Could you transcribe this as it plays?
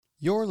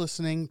You're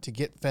listening to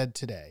Get Fed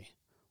Today,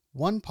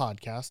 one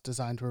podcast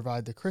designed to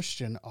provide the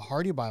Christian a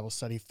hearty Bible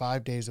study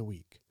 5 days a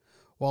week.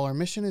 While our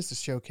mission is to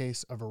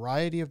showcase a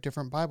variety of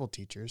different Bible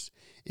teachers,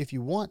 if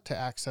you want to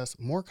access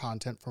more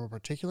content from a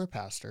particular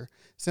pastor,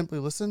 simply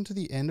listen to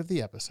the end of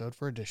the episode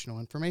for additional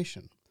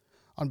information.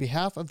 On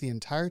behalf of the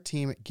entire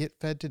team at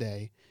Get Fed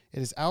Today,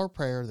 it is our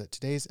prayer that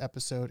today's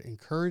episode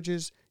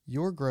encourages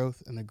your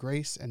growth in the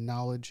grace and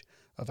knowledge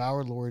of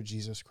our Lord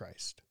Jesus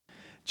Christ.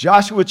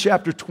 Joshua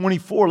chapter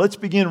 24, let's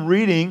begin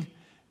reading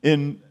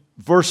in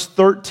verse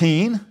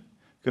 13. I'm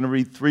going to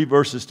read 3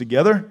 verses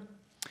together.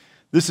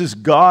 This is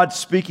God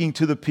speaking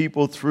to the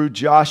people through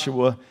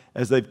Joshua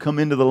as they've come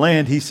into the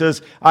land. He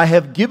says, I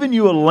have given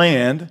you a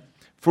land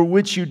for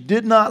which you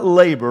did not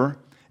labor,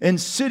 and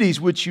cities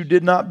which you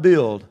did not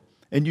build,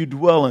 and you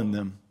dwell in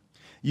them.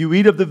 You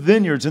eat of the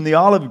vineyards and the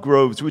olive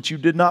groves which you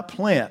did not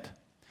plant.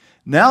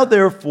 Now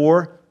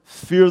therefore,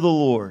 fear the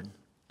Lord.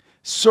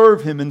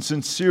 Serve Him in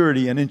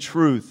sincerity and in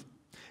truth,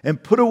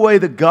 and put away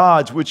the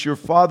gods which your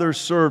fathers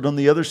served on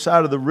the other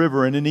side of the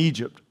river and in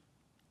Egypt.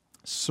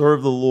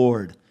 Serve the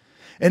Lord.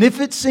 And if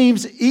it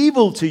seems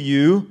evil to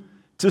you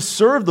to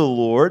serve the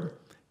Lord,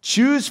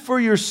 choose for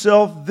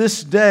yourself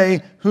this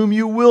day whom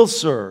you will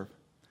serve,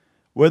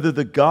 whether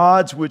the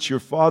gods which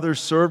your fathers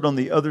served on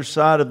the other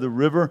side of the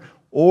river,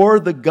 or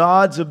the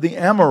gods of the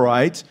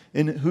Amorites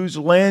in whose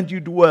land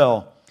you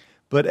dwell.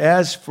 But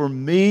as for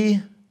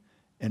me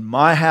and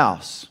my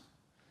house,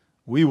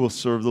 we will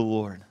serve the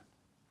Lord.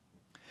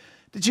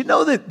 Did you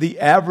know that the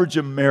average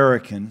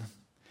American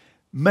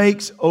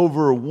makes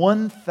over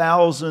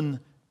 1,000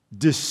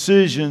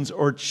 decisions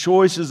or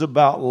choices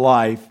about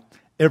life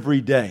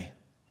every day?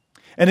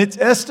 And it's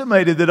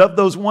estimated that of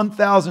those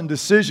 1,000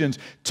 decisions,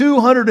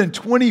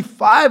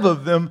 225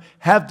 of them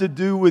have to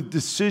do with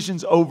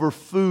decisions over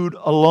food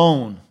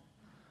alone.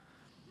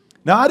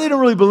 Now, I didn't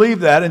really believe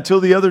that until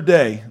the other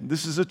day.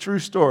 This is a true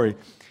story.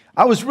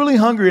 I was really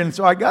hungry, and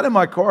so I got in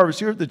my car. I was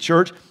here at the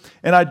church,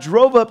 and I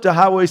drove up to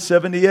Highway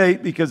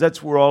 78 because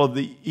that's where all of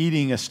the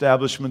eating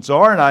establishments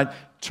are, and I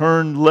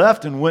turned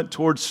left and went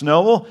towards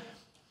Snellville.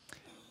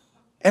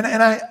 And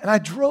I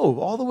drove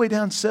all the way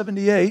down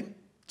 78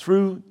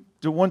 through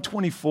to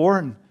 124,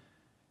 and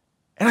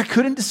I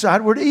couldn't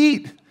decide where to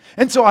eat.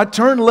 And so I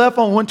turned left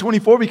on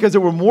 124 because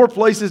there were more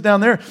places down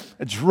there.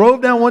 I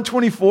drove down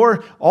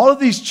 124, all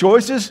of these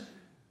choices.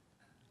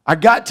 I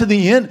got to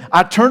the end,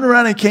 I turned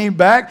around and came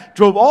back,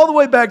 drove all the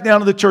way back down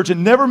to the church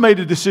and never made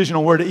a decision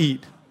on where to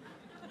eat.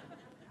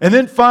 And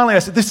then finally I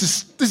said, this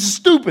is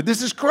stupid,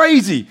 this is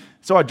crazy.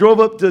 So I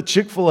drove up to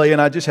Chick-fil-A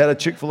and I just had a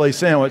Chick-fil-A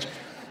sandwich.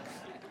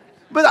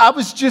 But I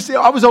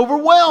was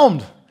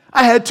overwhelmed.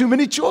 I had too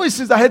many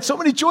choices. I had so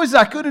many choices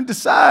I couldn't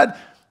decide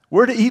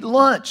where to eat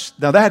lunch.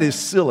 Now that is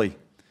silly.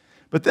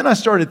 But then I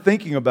started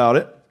thinking about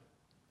it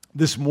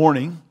this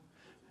morning.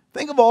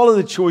 Think of all of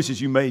the choices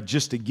you made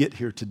just to get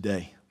here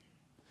today.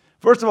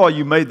 First of all,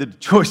 you made the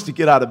choice to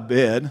get out of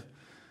bed.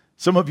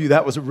 Some of you,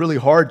 that was a really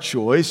hard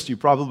choice. You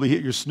probably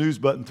hit your snooze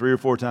button 3 or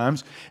 4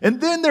 times.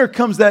 And then there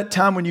comes that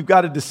time when you've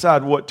got to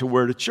decide what to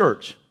wear to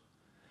church.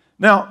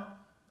 Now,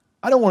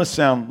 I don't want to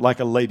sound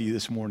like a lady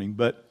this morning,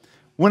 but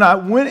when I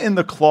went in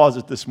the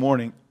closet this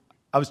morning,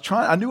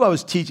 I knew I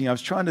was teaching. I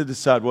was trying to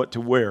decide what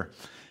to wear.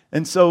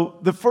 And so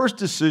the first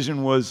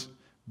decision was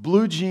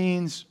blue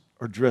jeans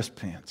or dress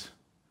pants.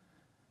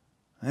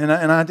 And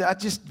I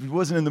just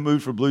wasn't in the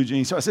mood for blue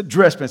jeans, so I said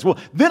dress pants. Well,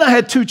 then I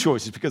had 2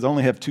 choices because I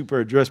only have 2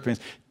 pairs of dress pants,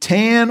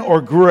 tan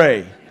or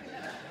gray.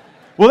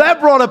 Well, that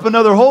brought up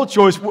another whole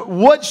choice.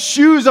 What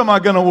shoes am I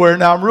going to wear?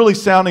 Now, I'm really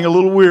sounding a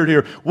little weird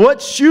here. What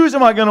shoes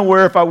am I going to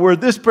wear if I wear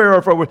this pair or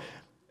if I wear...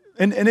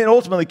 And it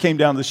ultimately came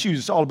down to the shoes.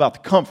 It's all about the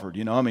comfort,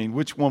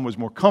 which one was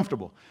more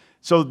comfortable.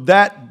 So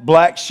that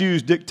black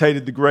shoes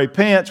dictated the gray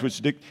pants,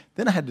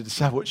 then I had to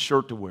decide what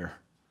shirt to wear.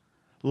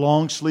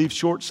 Long sleeve,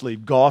 short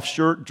sleeve, golf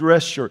shirt,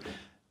 dress shirt.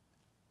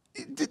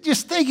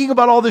 Just thinking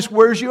about all this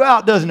wears you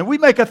out, doesn't it? We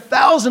make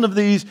 1,000 of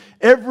these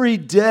every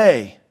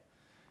day.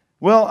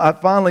 Well, I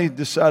finally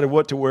decided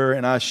what to wear,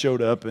 and I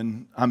showed up,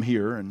 and I'm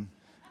here, and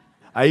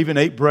I even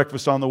ate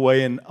breakfast on the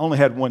way and only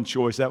had one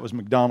choice. That was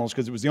McDonald's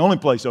because it was the only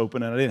place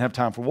open, and I didn't have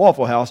time for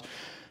Waffle House.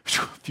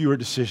 Fewer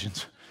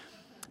decisions.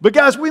 But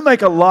guys, we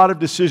make a lot of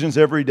decisions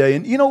every day,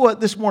 and you know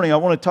what? This morning I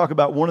want to talk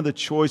about one of the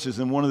choices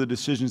and one of the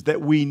decisions that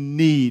we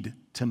need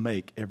to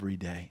make every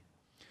day.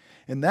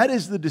 And that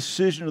is the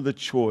decision or the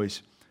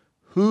choice.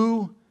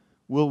 Who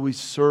will we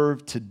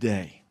serve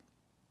today?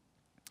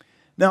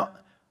 Now,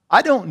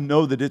 I don't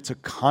know that it's a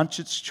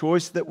conscious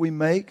choice that we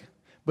make,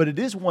 but it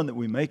is one that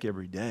we make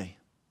every day.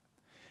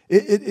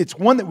 It's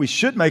one that we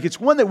should make. It's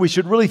one that we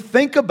should really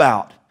think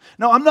about.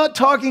 Now, I'm not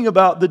talking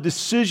about the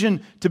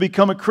decision to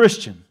become a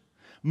Christian.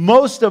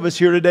 Most of us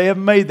here today have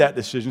made that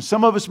decision.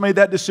 Some of us made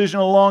that decision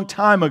a long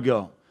time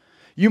ago.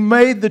 You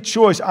made the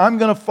choice, I'm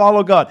going to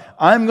follow God.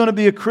 I'm going to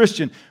be a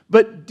Christian.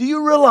 But do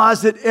you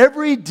realize that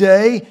every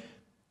day,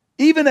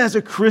 even as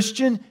a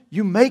Christian,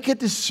 you make a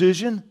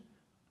decision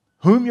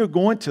whom you're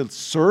going to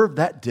serve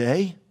that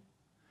day?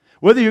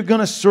 Whether you're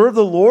going to serve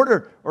the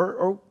Lord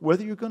or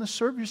whether you're going to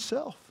serve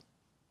yourself.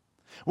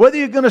 Whether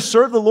you're going to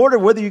serve the Lord or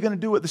whether you're going to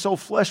do what this old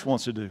flesh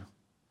wants to do.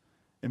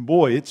 And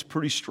boy, it's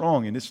pretty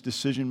strong in its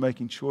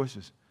decision-making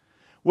choices.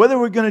 Whether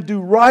we're going to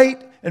do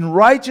right and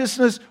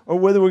righteousness or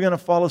whether we're going to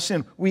follow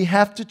sin. We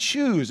have to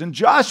choose. And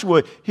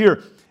Joshua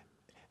here,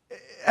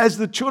 as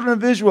the children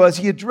of Israel, as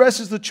he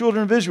addresses the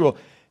children of Israel,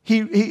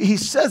 he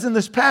says in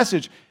this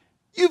passage,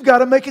 you've got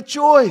to make a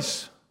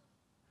choice.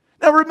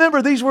 Now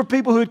remember, these were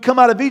people who had come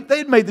out of Egypt. They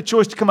had made the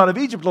choice to come out of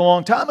Egypt a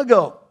long time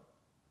ago.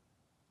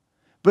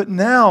 But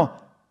now,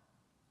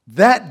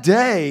 that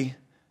day,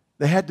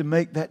 they had to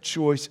make that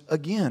choice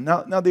again.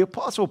 Now the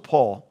Apostle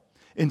Paul,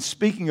 in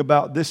speaking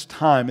about this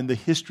time in the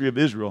history of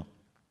Israel,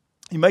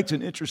 he makes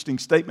an interesting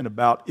statement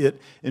about it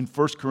in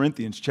 1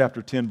 Corinthians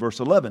chapter 10, verse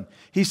 11.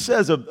 He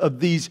says of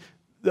these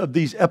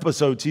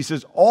episodes, he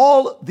says,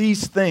 all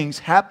these things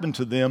happened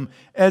to them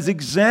as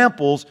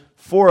examples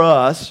for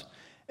us,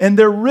 and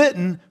they're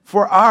written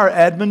for our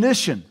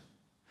admonition.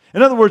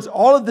 In other words,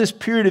 all of this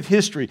period of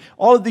history,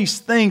 all of these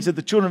things that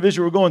the children of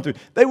Israel were going through,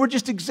 they were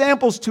just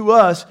examples to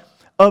us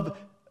of,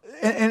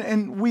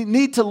 and we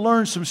need to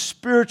learn some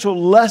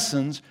spiritual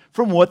lessons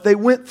from what they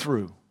went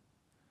through.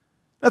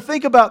 Now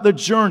think about the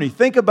journey.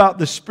 Think about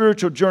the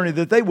spiritual journey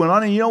that they went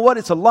on. And you know what?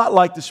 It's a lot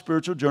like the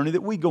spiritual journey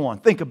that we go on.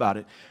 Think about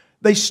it.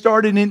 They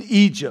started in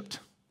Egypt.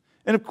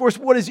 And of course,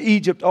 what is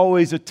Egypt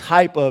always a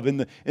type of in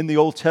the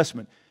Old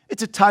Testament?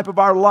 It's a type of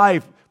our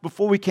life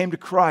before we came to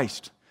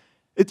Christ.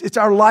 It's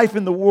our life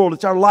in the world.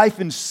 It's our life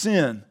in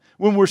sin,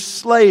 when we're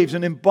slaves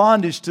and in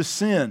bondage to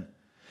sin.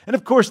 And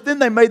of course, then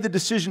they made the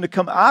decision to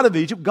come out of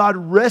Egypt. God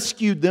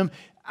rescued them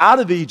out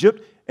of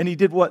Egypt. And He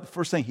did what? The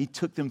first thing, He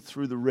took them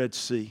through the Red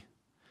Sea.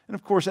 And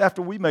of course,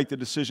 after we make the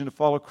decision to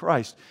follow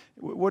Christ,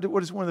 what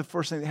is one of the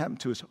first things that happen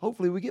to us?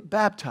 Hopefully we get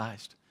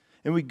baptized.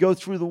 And we go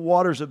through the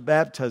waters of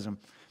baptism.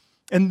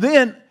 And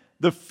then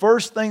the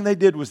first thing they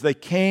did was they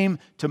came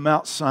to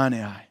Mount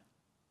Sinai.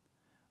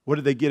 What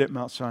did they get at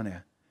Mount Sinai?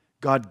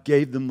 God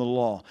gave them the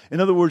law.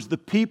 In other words, the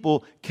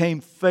people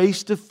came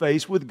face to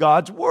face with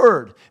God's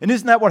Word. And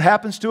isn't that what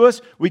happens to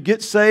us? We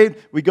get saved,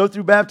 we go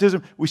through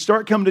baptism, we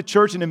start coming to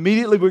church, and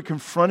immediately we're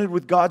confronted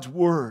with God's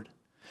Word.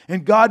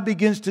 And God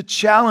begins to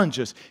challenge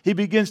us. He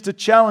begins to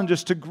challenge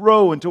us to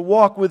grow and to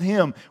walk with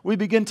Him. We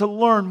begin to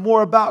learn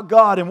more about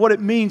God and what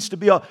it means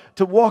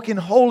to walk in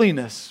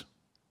holiness.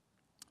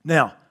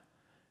 Now,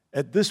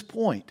 at this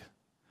point,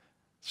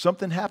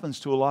 something happens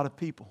to a lot of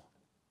people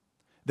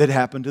that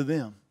happened to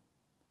them.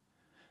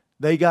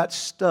 They got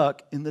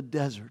stuck in the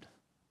desert.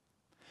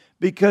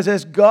 Because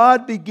as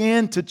God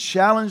began to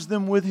challenge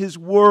them with His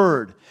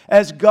Word,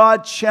 as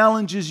God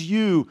challenges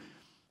you,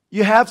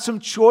 you have some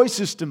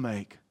choices to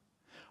make.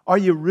 Are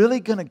you really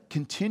going to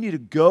continue to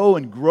go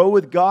and grow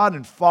with God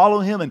and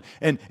follow Him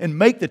and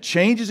make the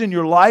changes in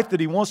your life that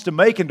He wants to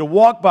make and to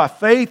walk by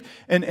faith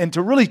and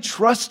to really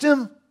trust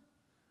Him?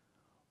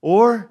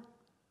 Or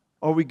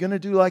are we going to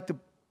do like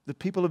the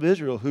people of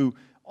Israel who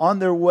on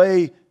their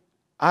way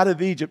out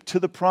of Egypt to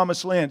the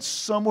promised land,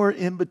 somewhere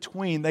in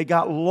between, they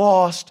got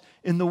lost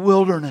in the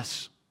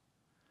wilderness.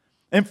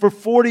 And for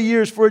 40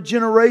 years, for a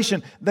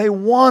generation, they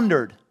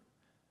wandered.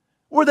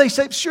 Were they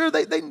saved? Sure,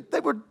 they knew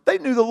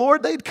the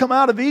Lord. They'd come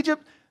out of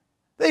Egypt.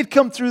 They'd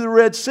come through the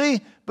Red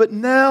Sea. But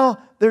now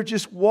they're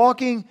just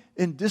walking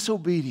in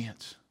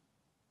disobedience.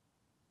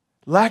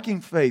 Lacking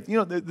faith. You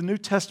know, the New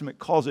Testament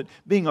calls it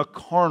being a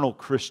carnal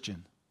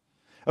Christian.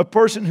 A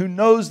person who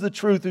knows the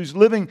truth, who's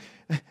living,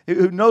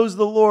 who knows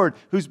the Lord,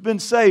 who's been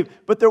saved,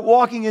 but they're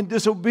walking in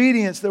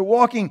disobedience. They're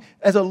walking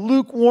as a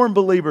lukewarm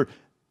believer,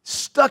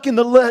 stuck in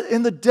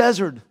the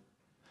desert,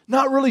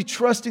 not really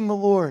trusting the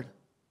Lord.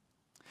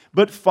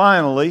 But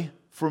finally,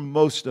 for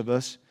most of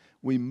us,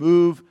 we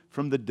move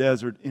from the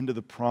desert into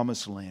the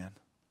promised land.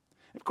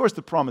 Of course,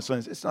 the promised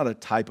land, it's not a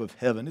type of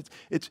heaven.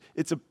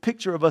 It's a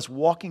picture of us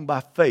walking by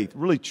faith,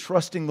 really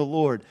trusting the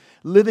Lord,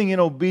 living in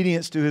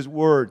obedience to His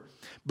Word.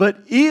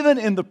 But even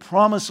in the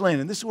promised land,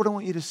 and this is what I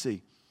want you to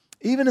see,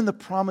 even in the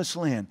promised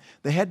land,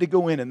 they had to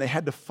go in and they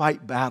had to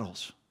fight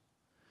battles.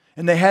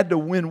 And they had to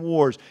win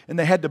wars. And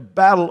they had to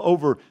battle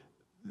over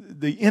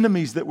the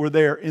enemies that were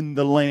there in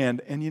the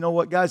land. And you know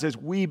what, guys, as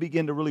we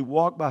begin to really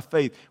walk by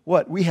faith,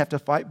 we have to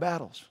fight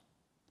battles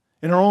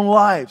in our own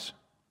lives.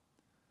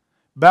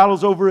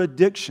 Battles over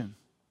addiction,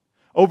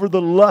 over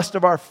the lust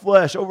of our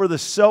flesh, over the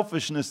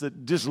selfishness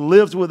that just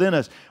lives within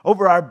us,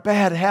 over our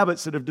bad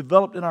habits that have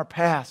developed in our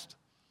past.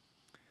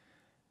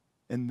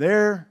 And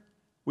there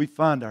we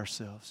find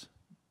ourselves,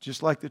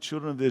 just like the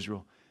children of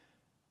Israel,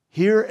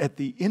 here at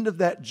the end of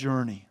that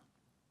journey.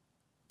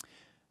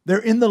 They're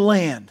in the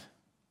land.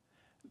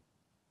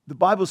 The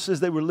Bible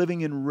says they were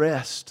living in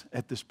rest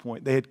at this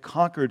point. They had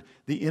conquered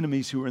the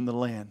enemies who were in the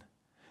land.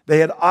 They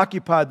had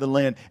occupied the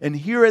land. And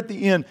here at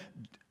the end,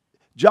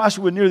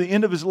 Joshua, near the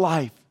end of his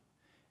life,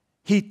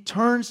 he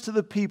turns to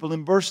the people.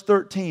 In verse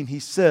 13, he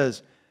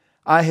says,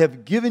 I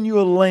have given you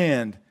a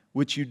land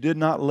which you did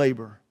not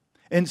labor,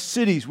 and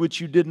cities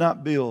which you did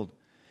not build,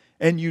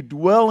 and you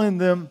dwell in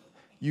them,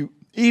 you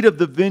eat of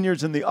the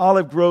vineyards and the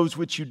olive groves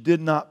which you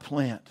did not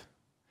plant.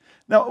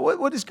 Now,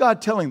 what is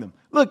God telling them?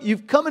 Look,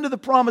 you've come into the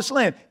promised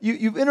land.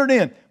 You've entered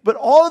in. But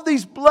all of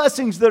these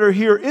blessings that are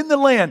here in the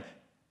land,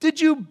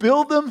 did you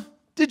build them?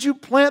 Did you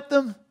plant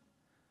them?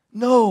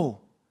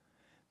 No.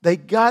 They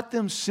got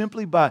them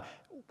simply by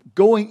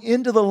going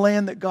into the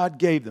land that God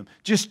gave them.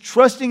 Just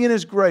trusting in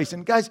His grace.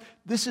 And guys,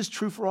 this is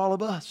true for all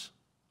of us.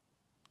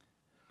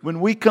 When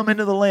we come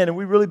into the land and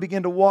we really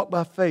begin to walk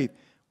by faith,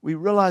 we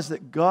realize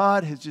that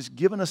God has just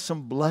given us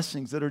some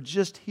blessings that are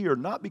just here,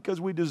 not because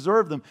we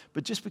deserve them,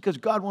 but just because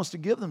God wants to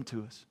give them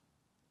to us.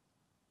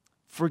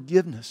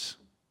 Forgiveness.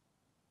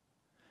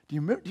 Do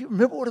you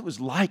remember what it was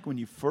like when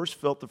you first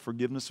felt the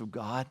forgiveness of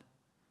God?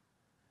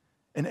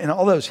 And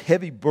all those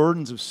heavy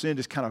burdens of sin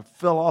just kind of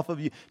fell off of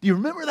you. Do you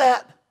remember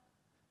that?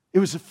 It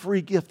was a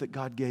free gift that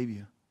God gave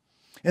you.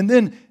 And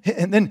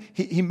then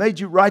He made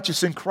you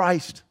righteous in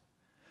Christ.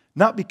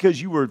 Not because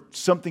you were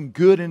something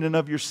good in and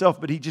of yourself,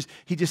 but He just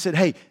said,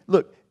 hey,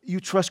 look, you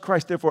trust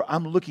Christ, therefore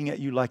I'm looking at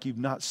you like you've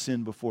not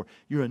sinned before.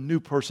 You're a new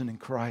person in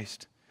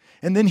Christ.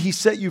 And then He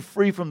set you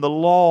free from the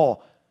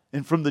law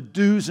and from the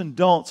do's and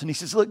don'ts. And He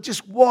says, look,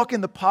 just walk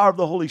in the power of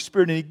the Holy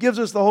Spirit. And He gives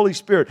us the Holy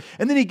Spirit.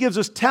 And then He gives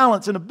us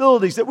talents and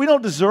abilities that we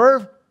don't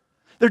deserve.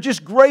 They're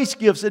just grace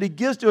gifts that He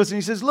gives to us. And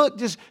He says, look,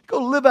 just go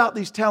live out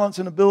these talents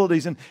and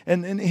abilities.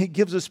 And He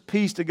gives us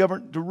peace to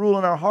rule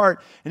in our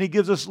heart. And He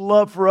gives us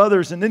love for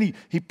others. And then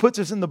He puts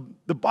us in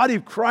the body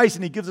of Christ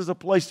and He gives us a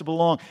place to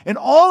belong. And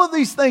all of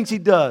these things He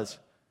does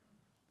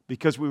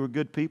because we were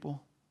good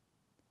people?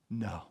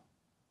 No.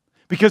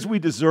 Because we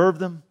deserve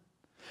them?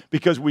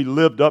 Because we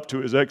lived up to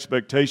His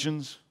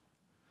expectations?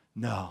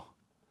 No.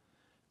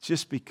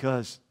 Just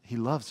because He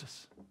loves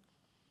us.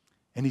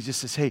 And He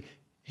just says, hey,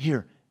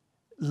 here,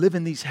 live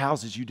in these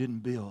houses you didn't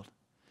build.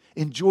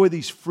 Enjoy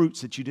these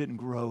fruits that you didn't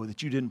grow,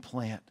 that you didn't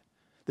plant.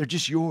 They're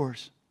just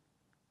yours.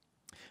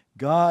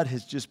 God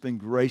has just been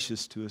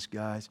gracious to us,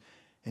 guys,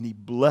 and He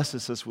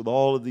blesses us with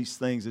all of these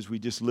things as we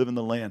just live in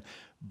the land.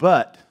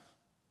 But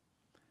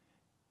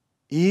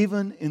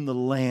even in the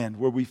land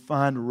where we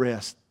find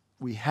rest,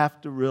 we have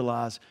to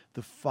realize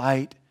the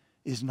fight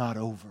is not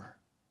over.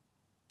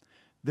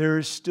 There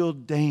is still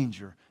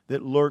danger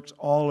that lurks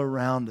all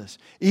around us.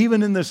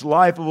 Even in this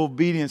life of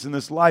obedience, in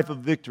this life of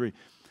victory,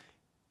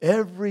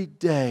 every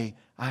day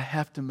I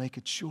have to make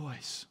a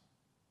choice.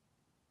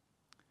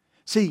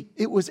 See,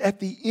 it was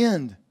at the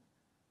end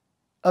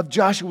of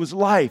Joshua's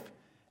life,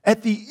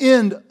 at the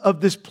end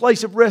of this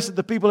place of rest that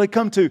the people had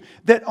come to,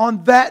 that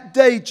on that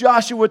day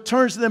Joshua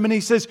turns to them and he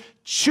says,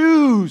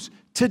 choose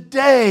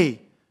today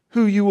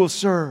who you will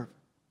serve.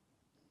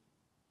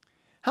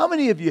 How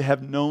many of you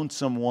have known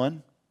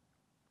someone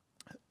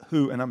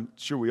who, and I'm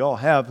sure we all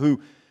have,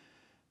 who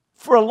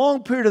for a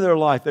long period of their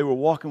life they were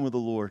walking with the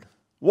Lord,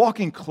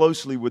 walking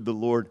closely with the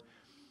Lord,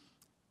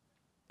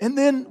 and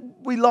then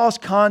we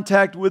lost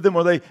contact with them,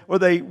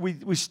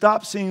 we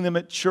stopped seeing them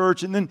at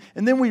church, and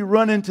then we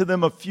run into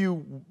them a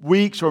few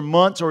weeks or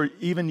months or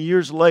even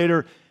years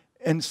later,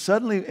 and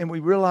suddenly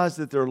we realize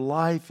that their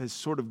life has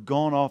sort of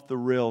gone off the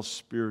rails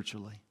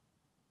spiritually.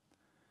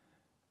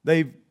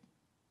 They've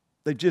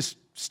just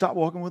stopped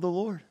walking with the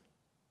Lord.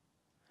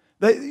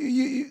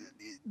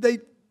 They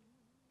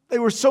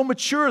were so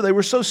mature. They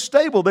were so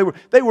stable.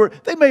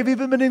 They may have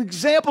even been an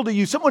example to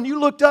you, someone you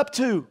looked up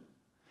to.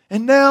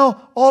 And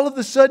now, all of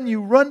a sudden,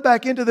 you run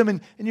back into them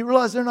and you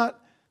realize they're not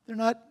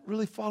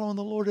really following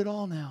the Lord at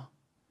all now.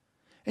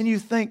 And you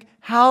think,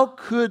 how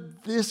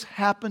could this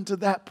happen to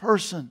that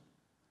person?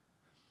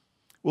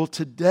 Well,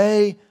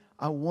 today,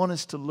 I want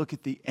us to look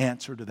at the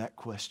answer to that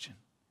question.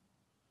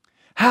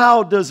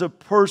 How does a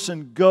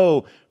person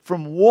go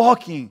from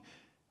walking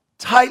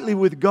tightly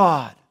with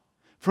God,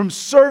 from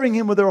serving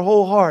Him with their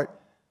whole heart,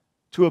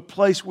 to a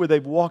place where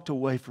they've walked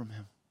away from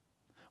Him?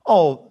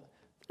 Oh,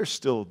 they're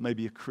still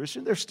maybe a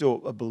Christian, they're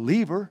still a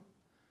believer,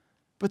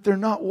 but they're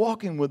not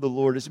walking with the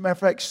Lord. As a matter of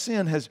fact,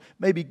 sin has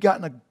maybe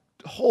gotten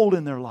a hold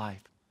in their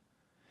life.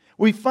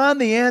 We find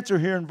the answer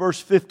here in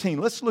verse 15.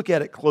 Let's look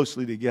at it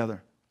closely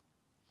together.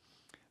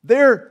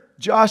 There,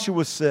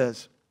 Joshua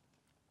says,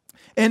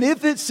 and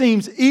if it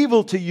seems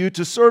evil to you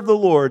to serve the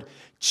Lord,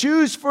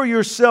 choose for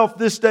yourself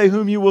this day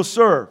whom you will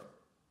serve,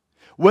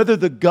 whether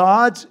the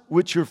gods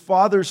which your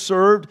fathers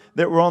served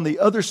that were on the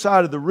other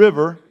side of the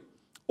river,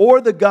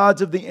 or the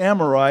gods of the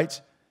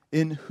Amorites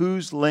in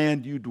whose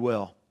land you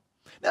dwell.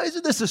 Now,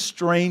 isn't this a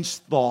strange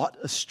thought,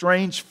 a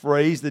strange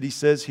phrase that he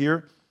says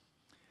here?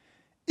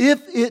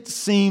 If it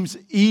seems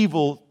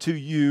evil to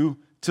you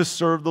to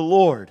serve the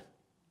Lord.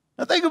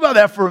 Now think about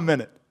that for a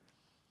minute.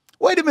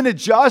 Wait a minute,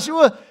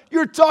 Joshua,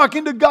 you're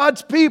talking to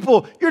God's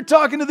people. You're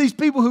talking to these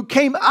people who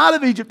came out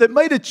of Egypt, that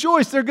made a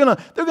choice. They're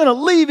gonna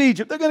leave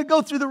Egypt. They're gonna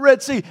go through the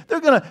Red Sea. They're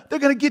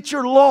gonna get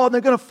your law, and they're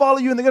gonna follow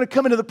you, and they're gonna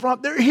come into the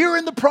promise. They're here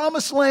in the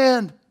promised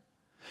land.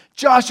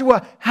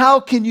 Joshua,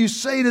 how can you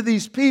say to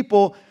these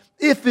people,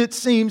 if it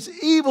seems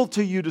evil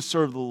to you to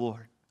serve the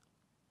Lord?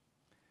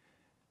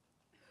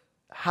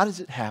 How does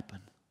it happen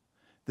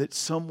that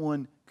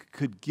someone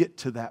could get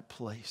to that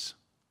place?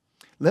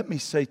 Let me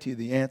say to you,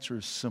 the answer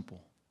is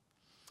simple.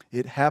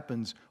 It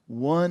happens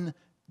one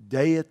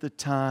day at the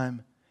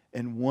time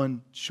and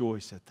one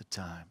choice at the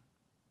time.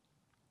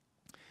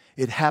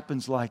 It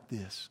happens like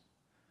this.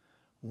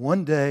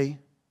 One day,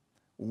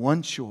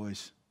 one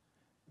choice,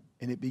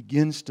 and it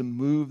begins to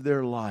move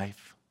their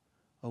life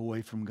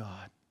away from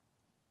God.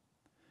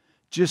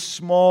 Just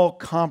small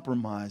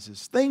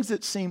compromises, things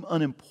that seem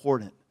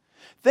unimportant,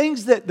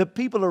 things that the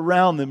people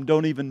around them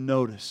don't even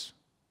notice.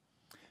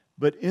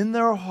 But in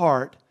their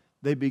heart,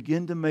 they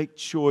begin to make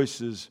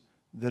choices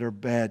that are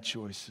bad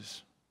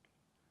choices.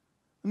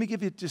 Let me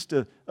give you just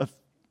a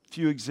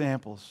few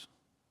examples.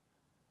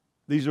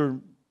 These are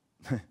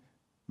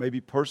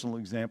maybe personal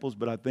examples,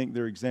 but I think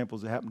they're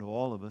examples that happen to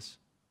all of us.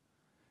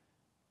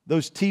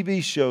 Those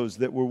TV shows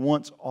that were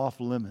once off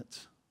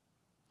limits.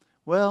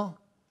 Well,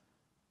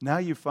 now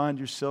you find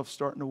yourself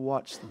starting to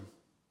watch them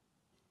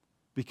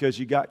because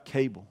you got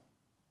cable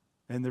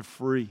and they're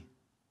free.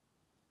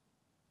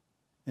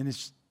 And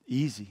it's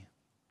easy.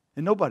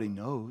 And nobody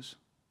knows.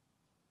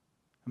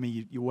 I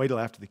mean, you wait till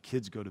after the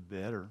kids go to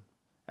bed or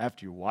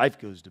after your wife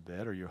goes to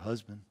bed or your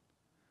husband.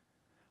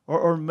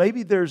 Or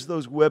maybe there's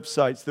those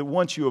websites that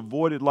once you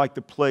avoided like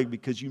the plague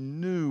because you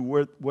knew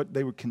what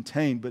they would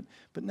contain, but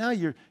now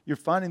you're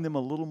finding them a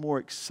little more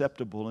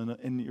acceptable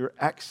and you're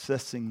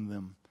accessing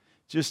them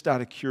just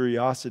out of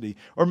curiosity.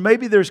 Or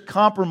maybe there's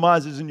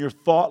compromises in your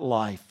thought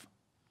life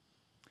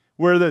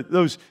where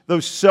those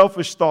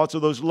selfish thoughts or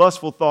those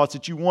lustful thoughts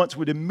that you once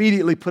would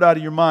immediately put out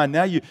of your mind,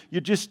 now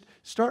you're just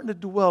starting to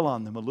dwell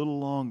on them a little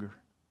longer.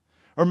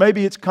 Or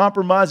maybe it's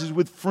compromises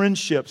with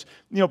friendships.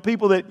 You know,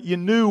 people that you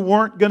knew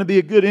weren't going to be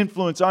a good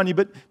influence on you,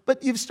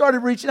 but you've started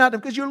reaching out to them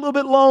because you're a little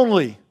bit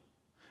lonely.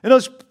 And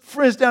those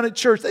friends down at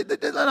church,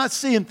 they're not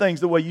seeing things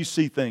the way you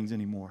see things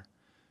anymore.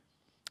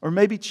 Or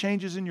maybe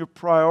changes in your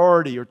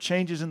priority or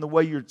changes in the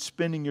way you're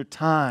spending your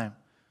time.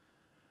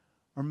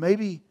 Or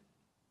maybe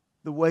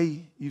the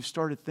way you've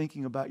started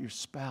thinking about your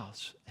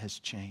spouse has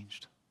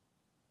changed.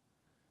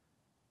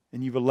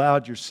 And you've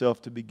allowed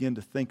yourself to begin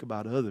to think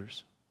about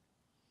others.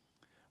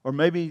 Or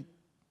maybe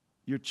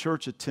your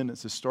church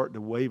attendance is starting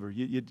to waver.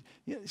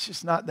 It's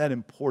just not that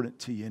important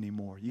to you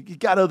anymore. You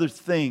got other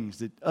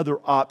things, other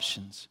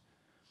options.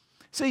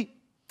 See,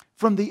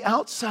 from the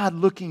outside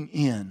looking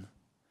in,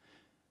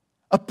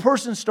 a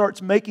person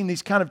starts making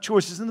these kind of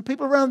choices and the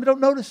people around them don't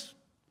notice.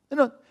 They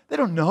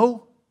don't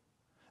know.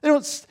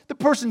 The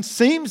person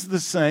seems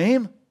the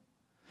same.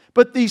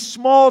 But these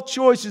small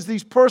choices,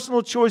 these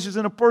personal choices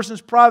in a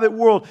person's private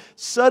world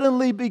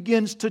suddenly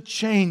begins to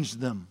change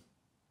them.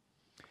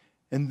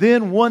 And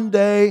then one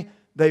day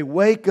they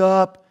wake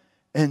up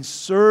and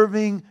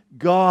serving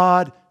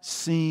God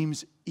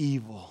seems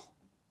evil.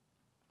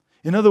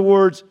 In other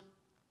words,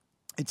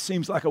 it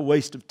seems like a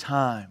waste of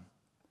time.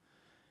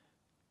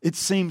 It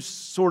seems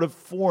sort of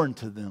foreign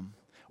to them.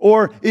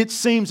 Or it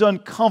seems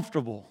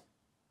uncomfortable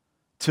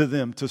to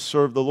them to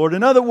serve the Lord.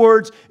 In other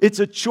words, it's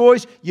a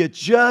choice you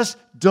just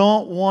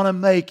don't want to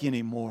make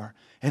anymore.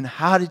 And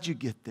how did you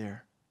get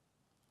there?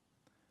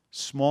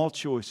 Small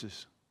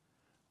choices.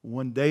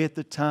 One day at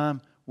the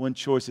time, one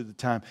choice at a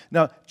time.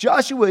 Now,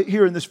 Joshua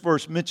here in this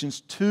verse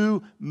mentions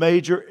two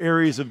major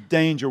areas of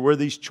danger where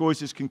these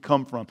choices can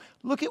come from.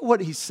 Look at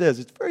what he says.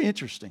 It's very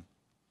interesting.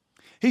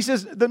 He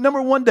says the number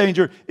one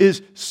danger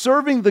is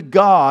serving the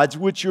gods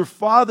which your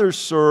fathers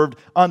served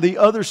on the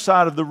other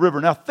side of the river.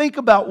 Now, think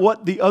about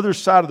what the other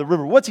side of the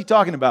river, what's he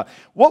talking about?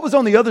 What was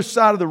on the other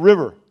side of the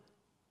river?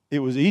 It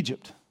was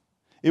Egypt.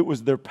 It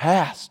was their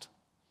past.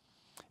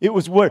 It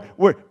was where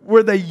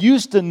they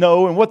used to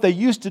know and what they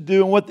used to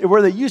do and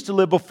where they used to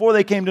live before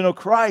they came to know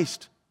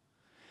Christ.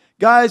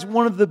 Guys,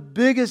 one of the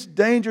biggest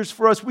dangers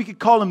for us, we could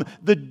call them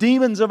the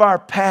demons of our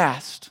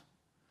past.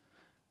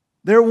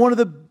 They're one of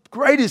the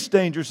greatest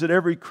dangers that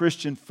every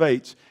Christian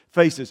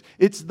faces.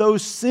 It's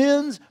those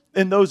sins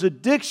and those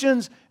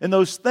addictions and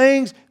those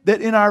things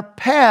that in our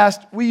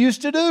past we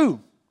used to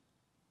do.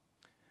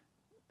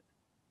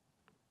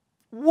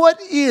 What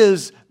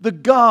is the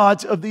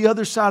gods of the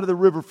other side of the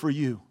river for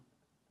you?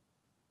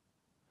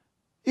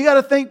 You got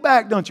to think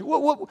back, don't you?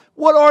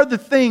 What are the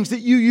things that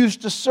you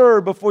used to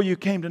serve before you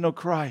came to know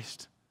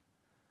Christ?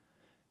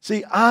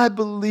 See, I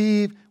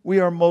believe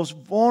we are most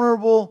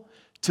vulnerable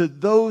to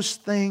those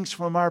things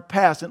from our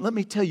past. And let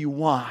me tell you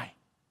why.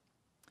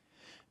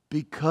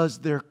 Because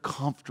they're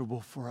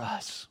comfortable for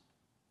us.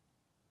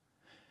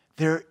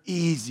 They're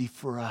easy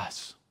for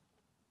us.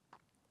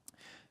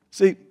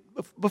 See,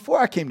 before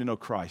I came to know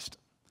Christ,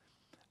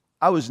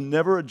 I was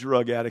never a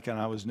drug addict and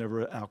I was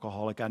never an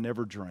alcoholic. I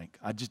never drank.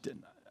 I just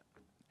didn't.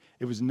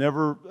 It was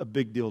never a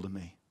big deal to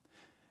me.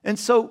 And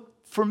so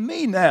for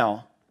me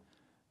now,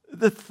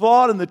 the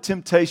thought and the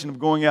temptation of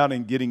going out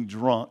and getting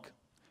drunk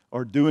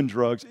or doing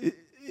drugs,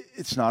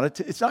 it's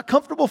not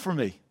comfortable for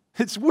me.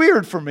 It's it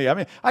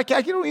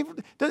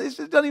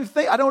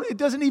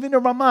doesn't even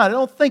enter my mind. I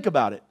don't think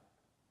about it.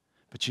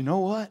 But you know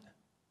what?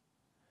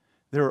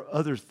 There are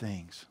other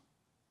things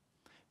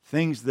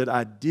that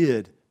I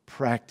did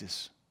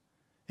practice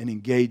and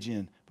engage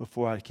in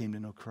before I came to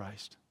know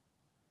Christ,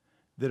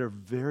 that are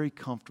very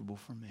comfortable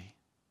for me.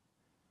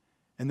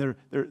 And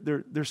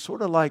they're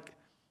sort of like,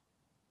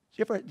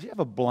 did you have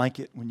a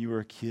blanket when you were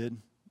a kid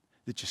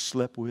that you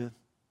slept with?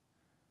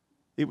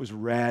 It was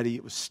ratty.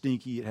 It was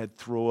stinky. It had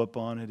throw up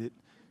on it. It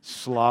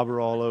slobber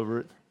all over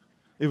it.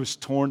 It was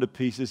torn to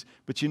pieces.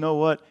 But you know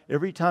what?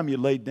 Every time you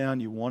laid down,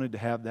 you wanted to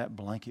have that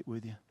blanket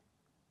with you.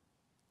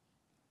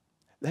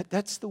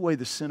 That's the way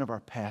the sin of our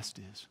past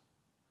is.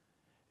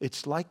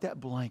 It's like that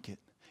blanket.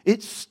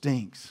 It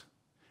stinks.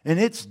 And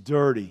it's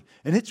dirty.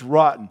 And it's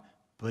rotten.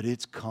 But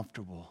it's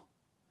comfortable.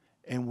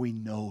 And we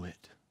know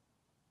it.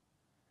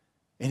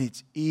 And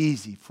it's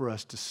easy for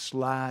us to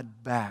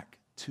slide back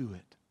to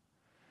it.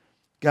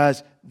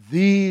 Guys,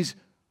 these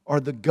are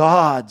the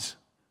gods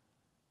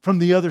from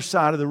the other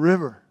side of the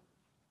river.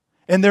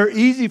 And they're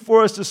easy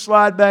for us to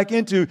slide back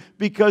into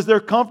because they're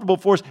comfortable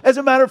for us. As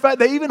a matter of fact,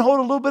 they even hold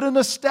a little bit of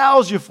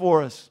nostalgia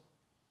for us.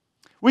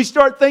 We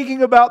start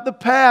thinking about the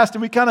past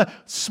and we kind of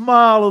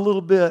smile a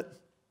little bit.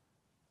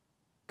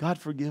 God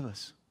forgive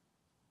us.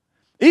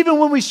 Even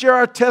when we share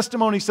our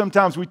testimony,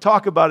 sometimes we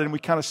talk about it and we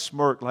kind of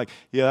smirk like,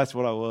 yeah, that's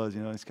what I was.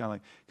 You know, it's kind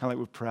of like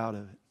we're proud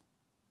of it.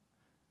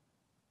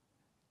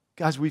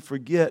 Guys, we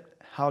forget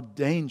how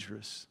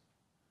dangerous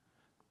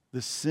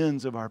the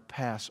sins of our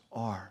past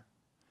are.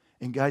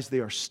 And guys, they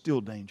are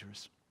still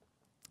dangerous.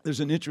 There's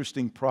an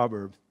interesting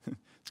proverb.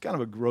 It's kind of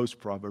a gross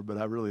proverb, but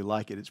I really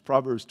like it. It's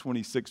Proverbs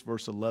 26,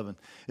 verse 11.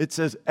 It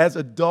says, as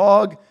a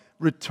dog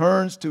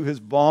returns to his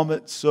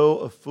vomit, so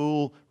a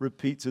fool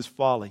repeats his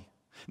folly.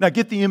 Now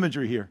get the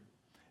imagery here.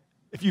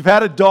 If you've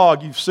had a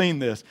dog, you've seen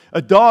this.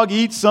 A dog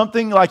eats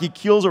something like he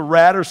kills a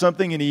rat or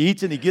something and he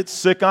eats it and he gets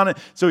sick on it.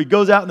 So he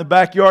goes out in the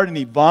backyard and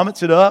he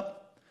vomits it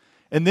up.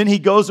 And then he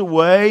goes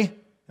away.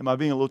 Am I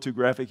being a little too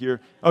graphic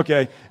here?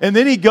 Okay. And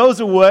then he goes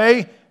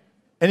away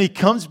and he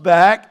comes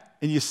back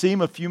and you see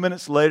him a few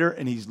minutes later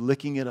and he's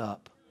licking it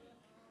up.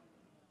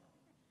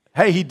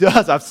 Hey, he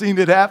does. I've seen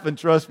it happen.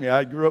 Trust me.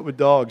 I grew up with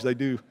dogs. They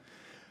do.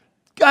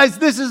 Guys,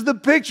 this is the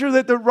picture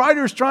that the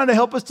writer is trying to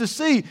help us to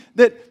see.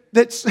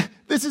 This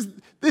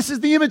is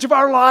the image of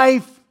our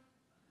life.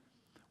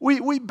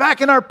 We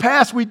back in our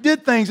past, we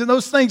did things, and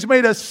those things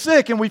made us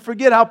sick, and we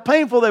forget how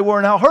painful they were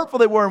and how hurtful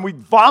they were, and we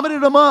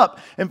vomited them up.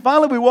 And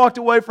finally, we walked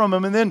away from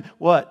them, and then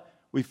what?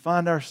 We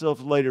find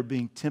ourselves later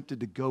being tempted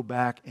to go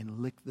back and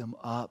lick them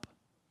up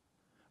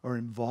or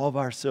involve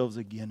ourselves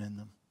again in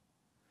them.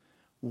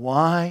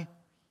 Why?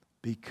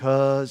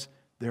 Because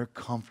they're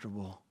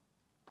comfortable.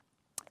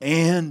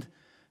 And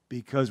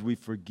because we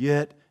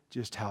forget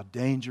just how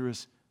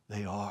dangerous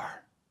they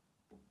are.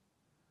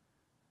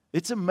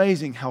 It's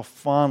amazing how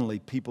fondly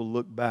people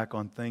look back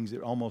on things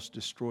that almost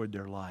destroyed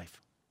their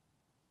life.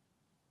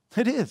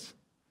 It is.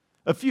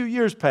 A few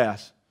years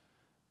pass.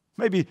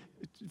 Maybe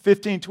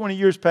 15, 20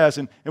 years pass,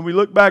 and we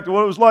look back to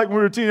what it was like when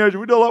we were teenagers.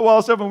 We do all that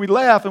wild stuff, and we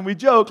laugh and we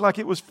joke like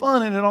it was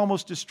fun, and it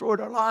almost destroyed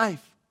our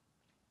life.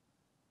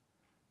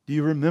 Do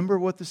you remember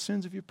what the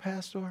sins of your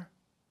past are?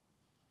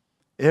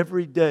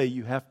 Every day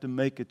you have to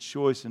make a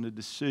choice and a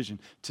decision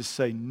to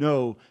say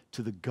no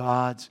to the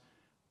gods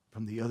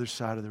from the other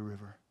side of the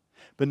river.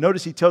 But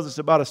notice he tells us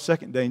about a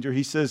second danger.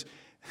 He says,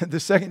 the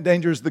second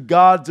danger is the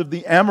gods of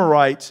the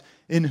Amorites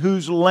in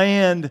whose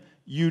land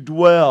you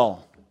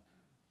dwell.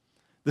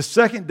 The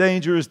second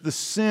danger is the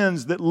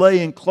sins that lay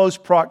in close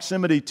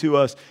proximity to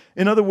us.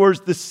 In other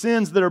words, the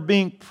sins that are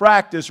being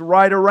practiced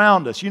right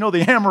around us. You know,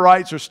 the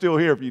Amorites are still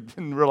here, if you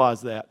didn't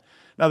realize that.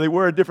 Now, they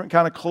wear a different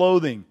kind of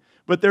clothing,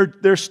 but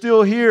they're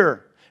still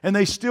here. And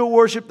they still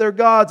worship their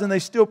gods, and they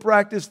still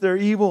practice their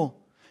evil.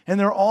 And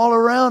they're all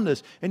around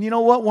us. And you know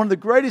what? One of the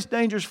greatest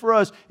dangers for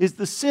us is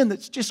the sin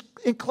that's just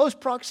in close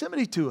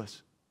proximity to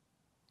us.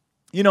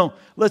 You know,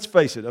 let's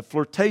face it, a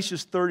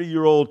flirtatious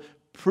 30-year-old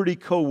pretty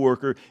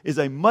coworker is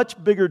a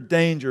much bigger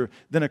danger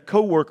than a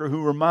coworker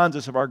who reminds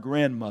us of our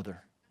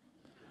grandmother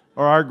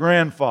or our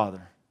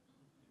grandfather.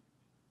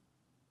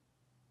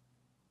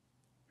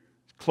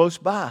 Close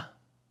by,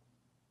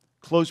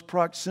 close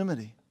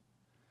proximity.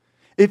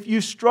 If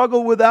you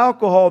struggle with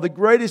alcohol, the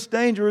greatest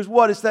danger is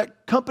what? It's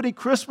that company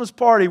Christmas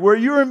party where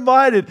you're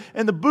invited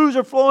and the booze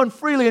are flowing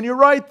freely and you're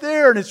right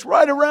there and it's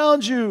right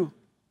around you.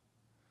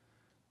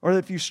 Or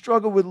if you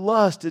struggle with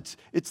lust,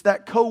 it's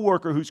that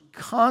coworker who's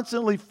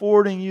constantly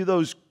forwarding you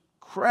those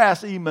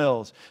crass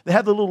emails. They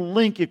have the little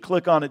link you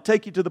click on it,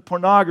 take you to the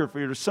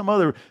pornography or some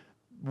other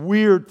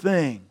weird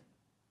thing.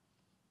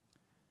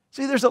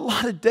 See, there's a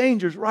lot of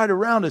dangers right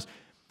around us.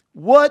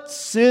 What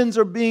sins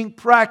are being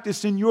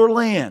practiced in your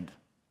land?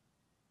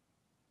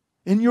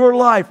 In your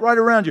life, right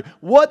around you?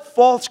 What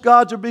false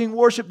gods are being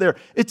worshipped there?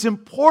 It's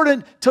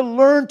important to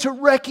learn to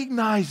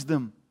recognize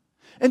them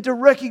and to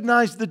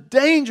recognize the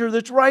danger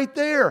that's right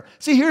there.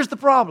 See, here's the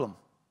problem.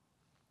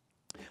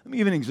 Let me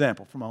give you an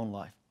example from my own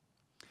life.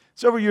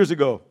 Several years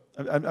ago,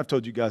 I've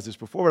told you guys this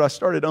before, but I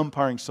started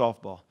umpiring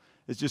softball.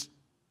 It's just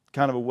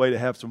kind of a way to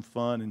have some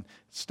fun and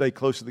stay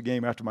close to the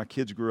game after my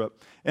kids grew up.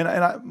 And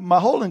my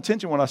whole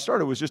intention when I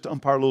started was just to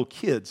umpire little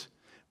kids.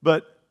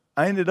 But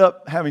I ended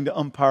up having to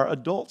umpire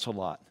adults a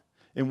lot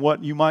in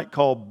what you might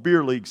call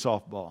beer league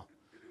softball.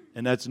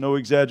 And that's no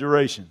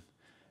exaggeration.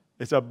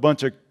 It's a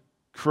bunch of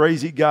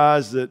crazy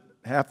guys that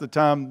half the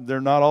time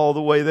they're not all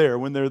the way there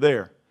when they're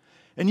there.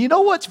 And you know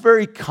what's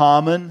very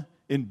common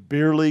in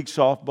beer league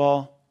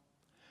softball?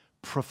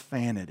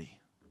 Profanity.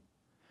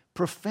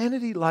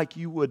 Profanity like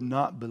you would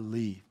not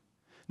believe.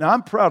 Now,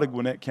 I'm proud of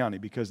Gwinnett County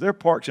because their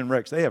parks and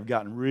recs, they have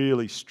gotten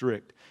really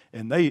strict.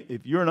 And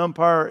if you're an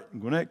umpire in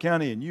Gwinnett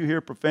County and you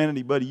hear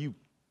profanity, buddy, you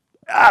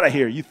out of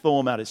here. You throw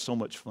them out. It's so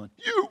much fun.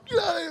 You get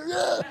out of here.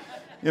 Yeah.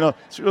 You know,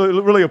 it's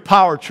really a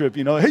power trip,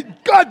 you know. Hey,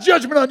 God's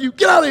judgment on you.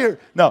 Get out of here.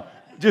 No,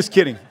 just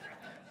kidding.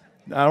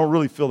 I don't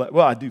really feel that.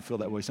 Well, I do feel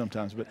that way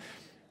sometimes.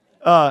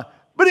 But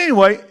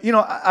anyway, you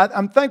know,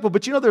 I'm thankful.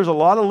 But, you know, there's a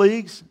lot of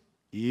leagues,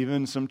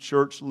 even some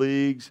church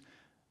leagues,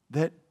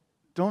 that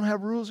don't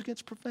have rules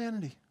against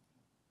profanity.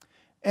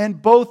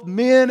 And both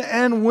men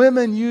and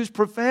women use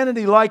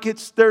profanity like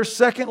it's their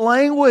second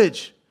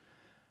language.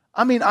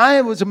 I mean,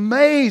 I was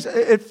amazed.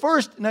 At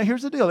first, now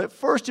here's the deal. At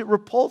first, it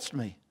repulsed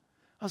me.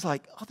 I was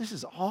like, oh, this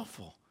is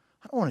awful.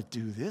 I don't want to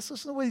do this.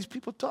 Listen to the way these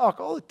people talk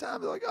all the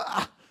time. They're like,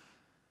 I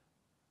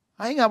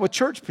hang out with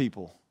church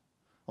people.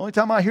 Only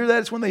time I hear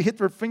that is when they hit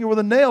their finger with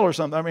a nail or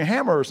something. I mean, a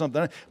hammer or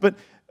something. But,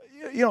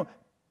 you know,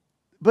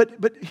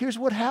 but here's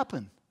what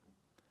happened.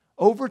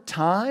 Over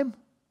time,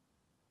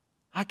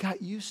 I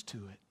got used to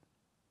it.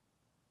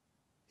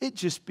 It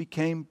just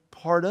became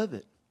part of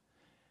it.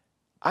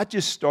 I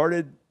just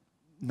started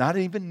not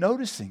even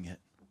noticing it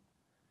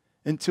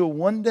until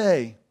one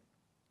day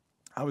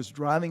I was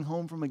driving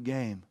home from a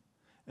game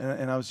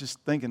and I was just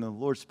thinking, the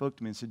Lord spoke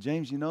to me and said,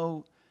 James, you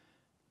know,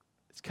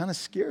 it's kind of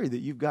scary that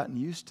you've gotten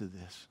used to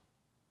this.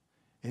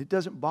 And it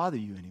doesn't bother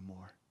you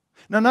anymore.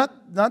 Now,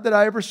 not that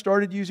I ever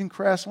started using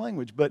crass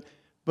language, but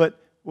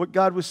what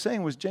God was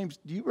saying was, James,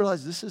 do you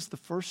realize this is the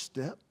first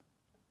step?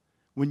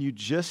 When you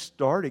just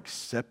start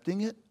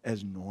accepting it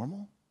as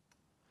normal?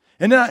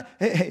 And then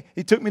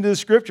he took me to the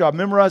scripture. I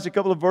memorized a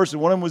couple of verses.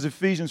 One of them was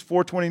Ephesians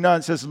 4:29.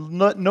 It says,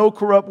 let no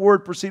corrupt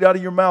word proceed out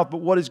of your mouth, but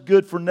what is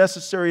good for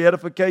necessary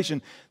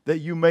edification, that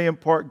you may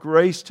impart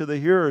grace to the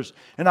hearers.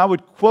 And I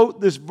would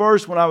quote this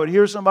verse when I would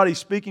hear somebody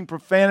speaking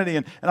profanity,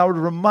 and I would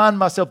remind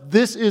myself,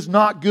 this is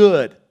not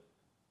good.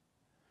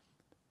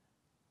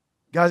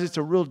 Guys, it's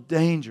a real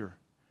danger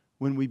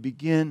when we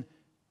begin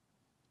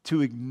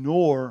to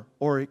ignore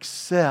or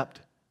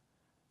accept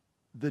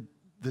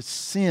the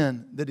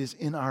sin that is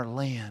in our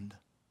land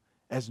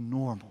as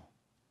normal.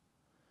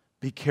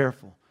 Be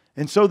careful.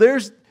 And so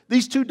there's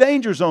these two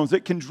danger zones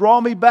that can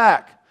draw me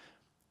back.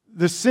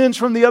 The sins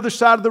from the other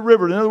side of the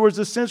river. In other words,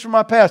 the sins from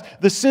my past.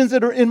 The sins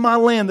that are in my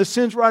land. The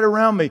sins right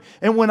around me.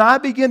 And when I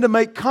begin to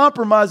make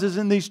compromises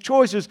in these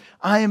choices,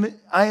 I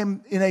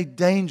am in a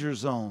danger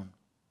zone.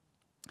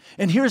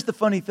 And here's the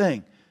funny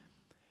thing.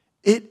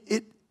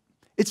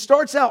 It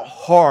starts out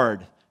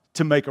hard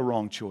to make a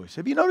wrong choice.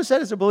 Have you noticed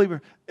that as a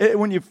believer?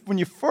 When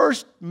you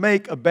first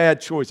make a bad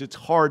choice, it's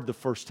hard the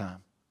first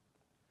time.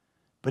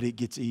 But it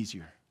gets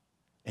easier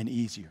and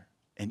easier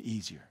and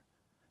easier.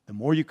 The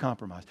more you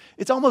compromise.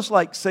 It's almost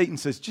like Satan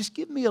says, just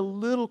give me a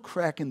little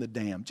crack in the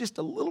dam. Just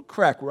a little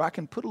crack where I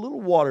can put a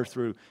little water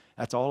through.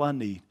 That's all I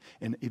need.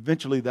 And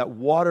eventually that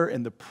water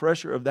and the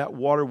pressure of that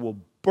water will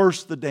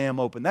burst the dam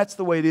open. That's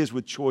the way it is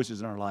with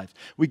choices in our lives.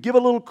 We give a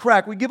little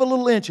crack, we give a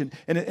little inch, and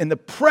the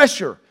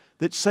pressure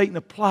that Satan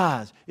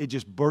applies, it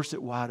just bursts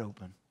it wide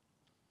open.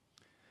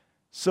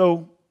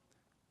 So,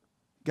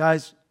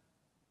 guys,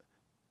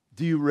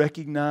 do you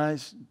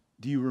recognize,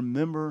 do you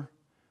remember,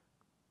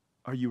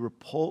 are you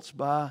repulsed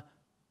by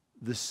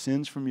the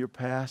sins from your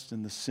past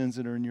and the sins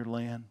that are in your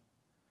land?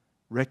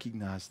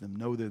 Recognize them.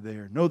 Know they're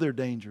there. Know they're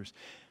dangerous.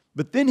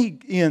 But then he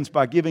ends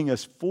by giving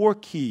us 4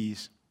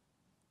 keys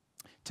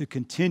to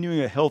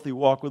continuing a healthy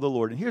walk with the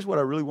Lord. And here's what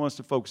I really want us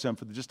to focus on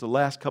for just the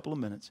last couple of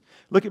minutes.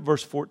 Look at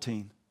verse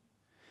 14.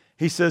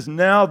 He says,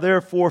 now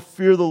therefore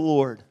fear the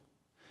Lord.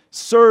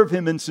 Serve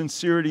Him in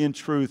sincerity and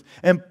truth,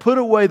 and put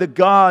away the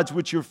gods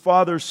which your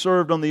fathers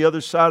served on the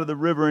other side of the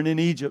river and in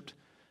Egypt.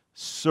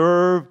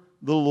 Serve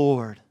the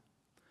Lord.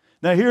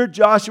 Now here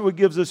Joshua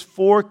gives us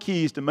 4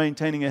 keys to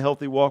maintaining a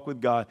healthy walk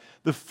with God.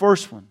 The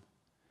first one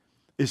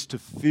is to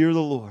fear the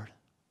Lord.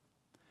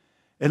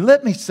 And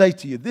let me say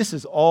to you, this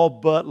is all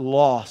but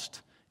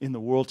lost in the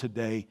world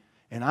today.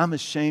 And I'm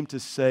ashamed to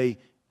say,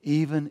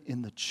 even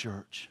in the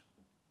church.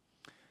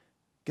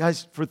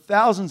 Guys, for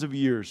thousands of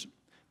years,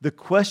 the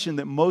question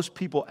that most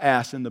people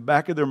asked in the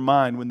back of their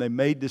mind when they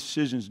made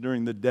decisions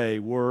during the day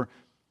were,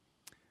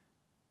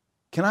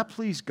 can I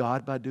please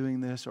God by doing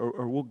this?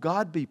 Or will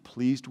God be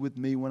pleased with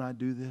me when I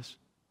do this?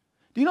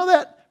 Do you know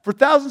that? For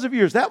thousands of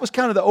years, that was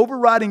kind of the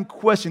overriding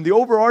question, the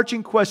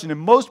overarching question in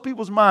most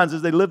people's minds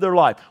as they lived their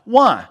life.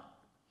 Why?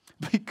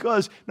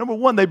 Because, number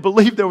one, they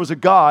believed there was a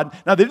God.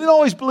 Now, they didn't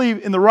always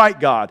believe in the right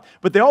God,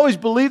 but they always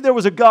believed there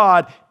was a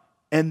God,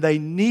 and they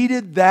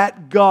needed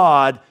that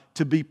God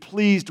to be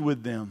pleased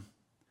with them.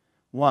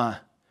 Why?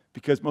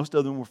 Because most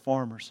of them were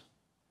farmers.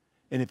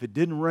 And if it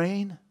didn't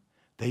rain,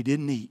 they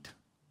didn't eat.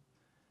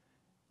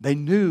 They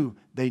knew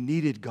they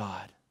needed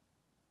God.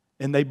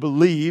 And they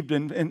believed,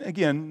 and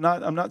again,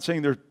 I'm not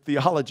saying their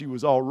theology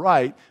was all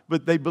right,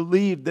 but they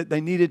believed that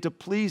they needed to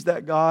please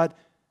that God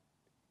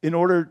in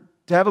order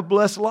to have a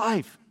blessed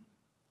life.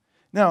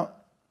 Now,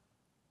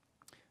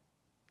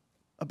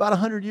 about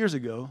 100 years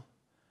ago,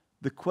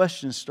 the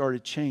questions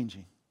started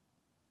changing.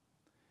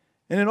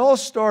 And it all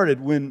started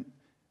when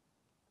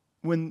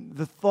when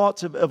the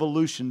thoughts of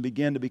evolution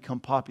began to become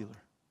popular.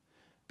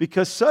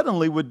 Because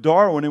suddenly with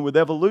Darwin and with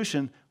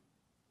evolution,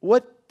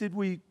 what did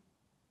we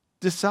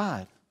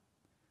decide?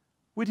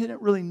 We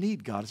didn't really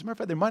need God. As a matter of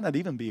fact, there might not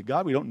even be a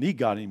God. We don't need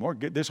God anymore.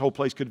 This whole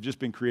place could have just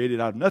been created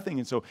out of nothing.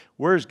 And so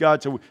where's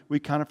God? So we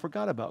kind of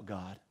forgot about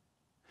God.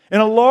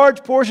 And a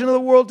large portion of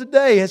the world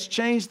today has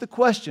changed the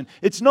question.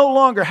 It's no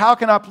longer, how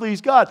can I please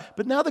God?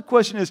 But now the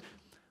question is,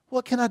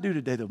 what can I do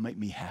today that will make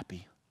me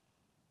happy?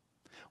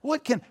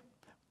 What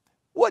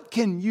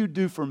can you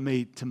do for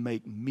me to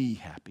make me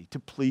happy, to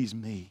please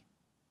me?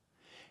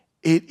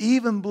 It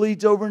even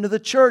bleeds over into the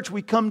church.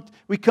 We come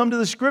to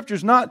the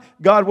Scriptures, not,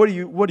 God, what do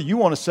you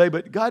want to say?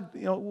 But God,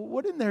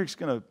 what in there is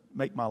going to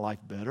make my life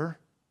better?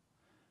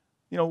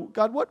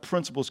 God, what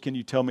principles can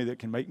you tell me that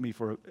can make me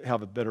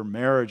have a better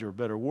marriage or a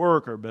better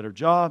work or a better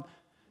job?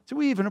 So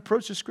we even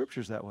approach the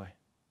Scriptures that way.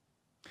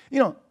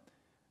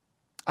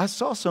 I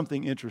saw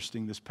something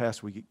interesting this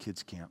past week at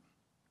kids camp.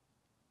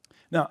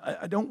 Now,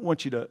 I don't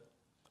want you to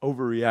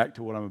overreact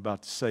to what I'm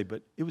about to say,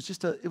 but it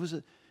was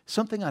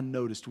something I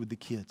noticed with the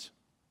kids.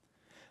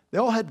 They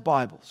all had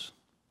Bibles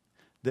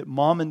that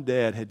mom and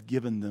dad had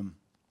given them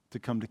to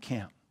come to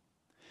camp.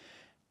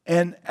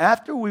 And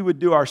after we would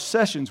do our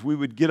sessions, we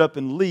would get up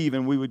and leave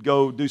and we would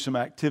go do some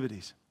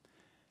activities.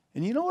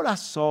 And you know what I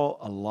saw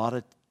a lot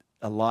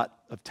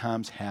of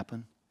times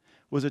happen?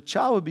 Was a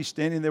child would be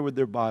standing there with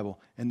their Bible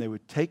and they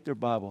would take their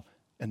Bible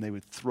and they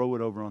would throw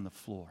it over on the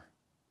floor.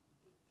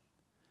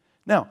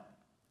 Now,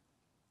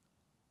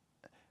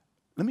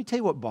 let me tell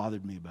you what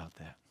bothered me about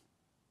that.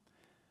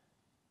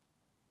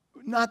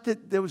 Not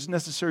that there was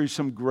necessarily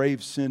some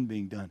grave sin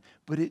being done,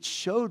 but it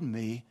showed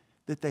me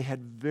that they had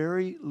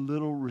very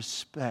little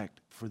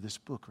respect for this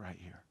book right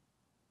here.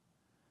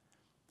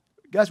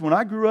 Guys, when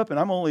I grew up, and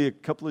I'm only a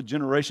couple of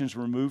generations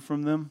removed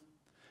from them,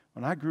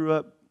 when I grew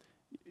up,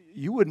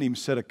 you wouldn't even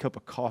set a cup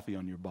of coffee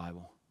on your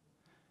Bible.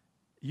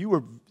 You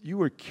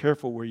were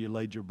careful where you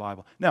laid your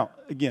Bible. Now,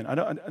 again, I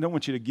don't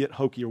want you to get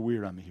hokey or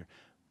weird on me here.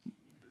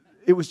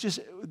 It was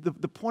just,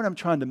 the point I'm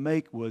trying to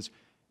make was,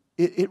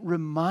 it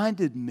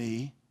reminded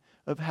me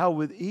of how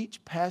with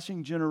each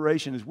passing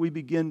generation, as we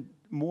begin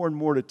more and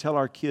more to tell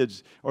our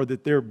kids, or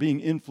that they're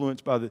being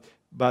influenced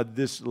by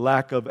this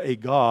lack of a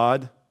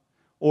God,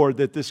 or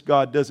that this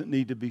God doesn't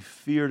need to be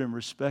feared and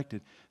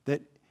respected,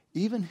 that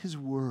even His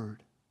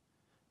Word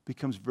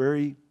becomes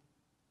very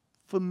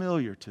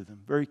familiar to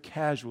them, very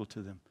casual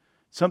to them,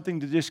 something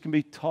that just can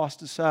be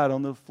tossed aside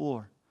on the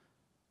floor.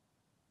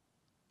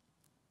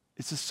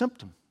 It's a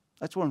symptom.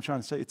 That's what I'm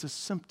trying to say. It's a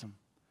symptom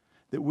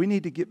that we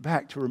need to get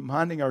back to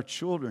reminding our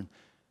children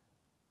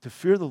to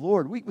fear the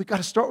Lord. We've got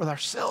to start with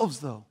ourselves,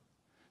 though.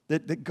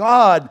 That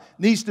God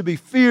needs to be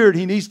feared.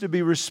 He needs to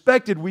be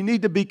respected. We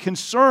need to be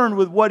concerned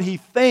with what He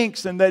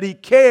thinks and that He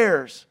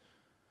cares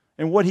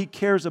and what He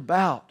cares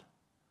about.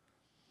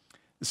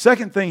 The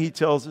second thing He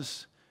tells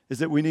us is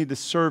that we need to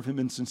serve Him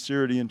in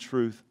sincerity and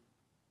truth.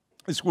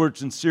 This word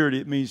sincerity,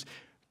 it means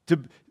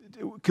to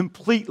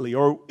completely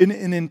or in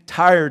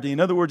entirety. In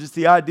other words, it's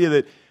the idea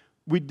that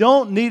we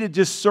don't need to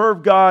just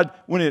serve God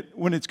when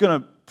it's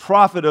going to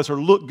profit us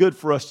or look good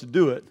for us to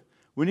do it.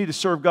 We need to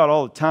serve God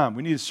all the time.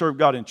 We need to serve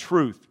God in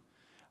truth.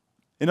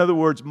 In other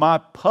words, my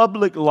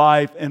public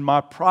life and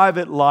my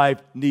private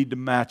life need to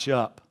match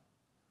up.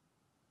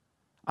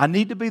 I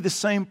need to be the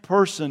same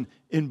person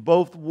in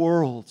both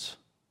worlds.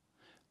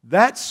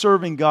 That's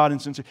serving God in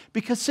sincerity.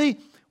 Because see,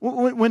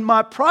 when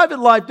my private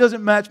life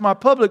doesn't match my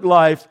public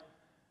life,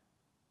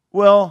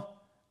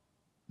 well,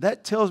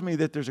 that tells me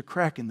that there's a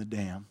crack in the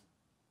dam.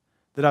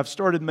 That I've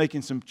started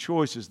making some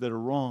choices that are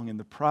wrong in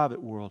the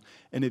private world.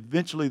 And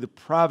eventually the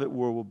private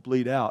world will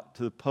bleed out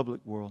to the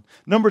public world.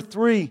 Number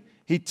 3,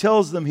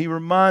 He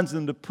reminds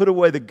them to put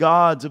away the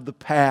gods of the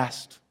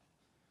past.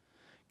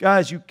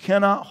 Guys, you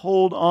cannot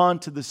hold on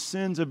to the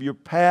sins of your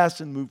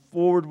past and move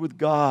forward with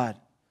God.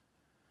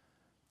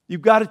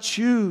 You've got to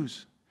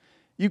choose.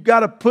 You've got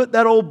to put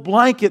that old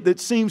blanket that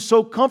seems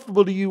so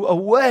comfortable to you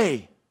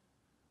away.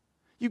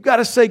 You've got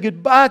to say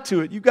goodbye to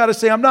it. You've got to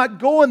say, I'm not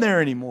going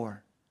there anymore.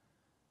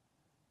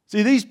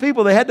 See, these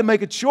people, they had to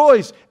make a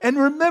choice. And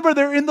remember,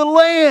 they're in the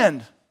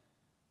land.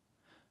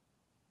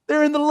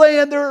 They're in the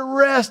land, they're at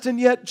rest. And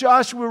yet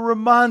Joshua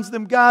reminds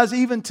them, guys,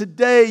 even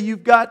today,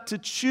 you've got to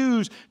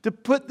choose to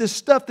put this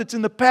stuff that's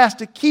in the past,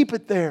 to keep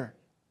it there.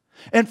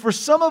 And for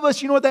some of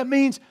us, you know what that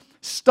means?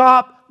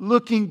 Stop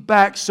looking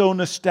back so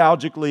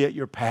nostalgically at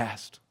your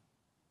past.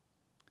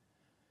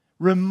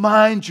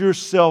 Remind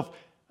yourself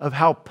of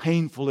how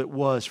painful it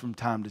was from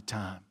time to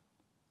time.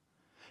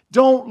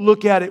 Don't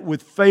look at it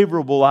with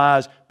favorable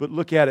eyes, but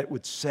look at it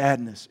with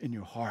sadness in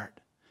your heart.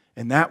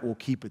 And that will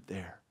keep it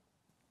there.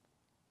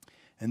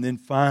 And then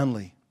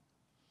finally,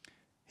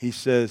 He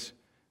says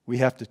we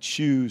have to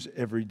choose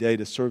every day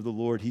to serve the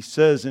Lord. He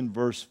says in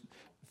verse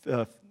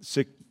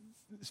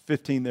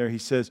 15 there, He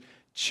says,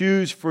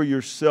 choose for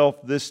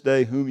yourself this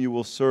day whom you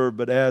will serve,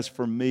 but as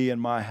for me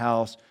and my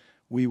house,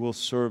 we will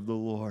serve the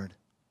Lord.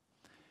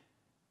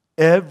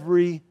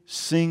 Every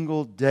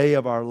single day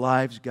of our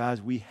lives,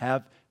 guys, we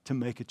have to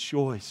make a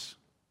choice.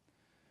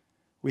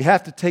 We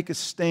have to take a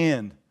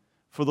stand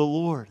for the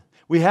Lord.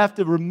 We have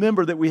to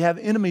remember that we have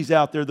enemies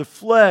out there, the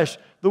flesh,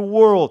 the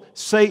world,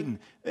 Satan,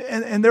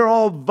 and they're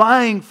all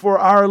vying for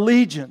our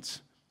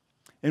allegiance.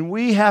 And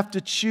we have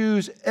to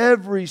choose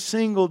every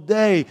single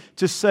day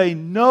to say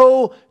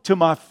no to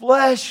my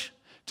flesh,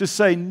 to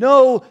say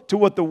no to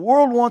what the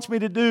world wants me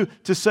to do,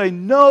 to say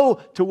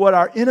no to what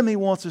our enemy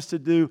wants us to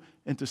do,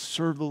 and to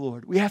serve the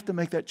Lord. We have to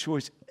make that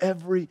choice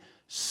every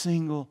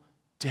single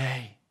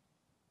day.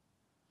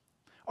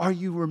 Are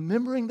you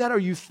remembering that? Are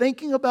you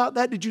thinking about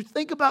that? Did you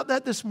think about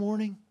that this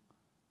morning?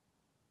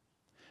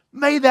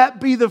 May that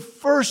be the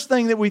first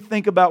thing that we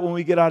think about when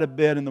we get out of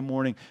bed in the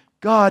morning.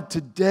 God,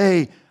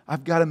 today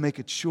I've got to make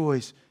a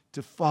choice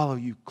to follow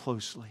you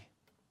closely.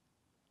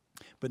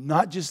 But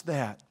not just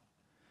that.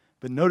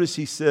 But notice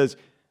he says,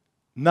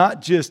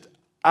 not just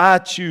I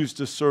choose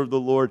to serve the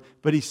Lord,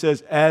 but he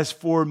says, as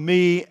for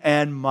me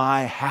and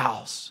my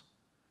house,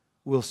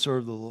 we'll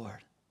serve the Lord.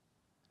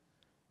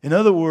 In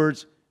other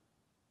words,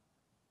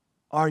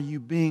 are you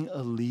being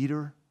a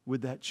leader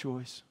with that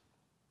choice?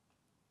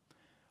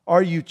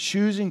 Are you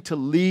choosing to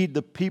lead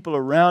the people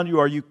around you?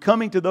 Are you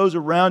coming to those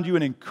around you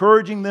and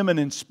encouraging them and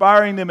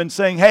inspiring them and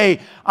saying, hey,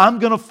 I'm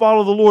going to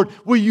follow the Lord.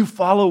 Will you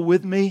follow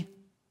with me?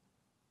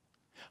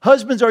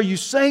 Husbands, are you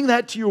saying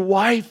that to your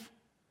wife?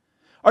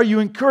 Are you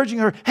encouraging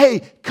her,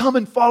 hey, come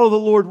and follow the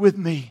Lord with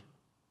me?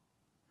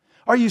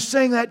 Are you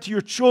saying that to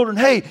your children?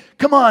 Hey,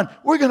 come on,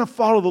 we're going to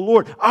follow the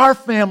Lord. Our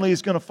family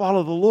is going to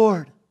follow the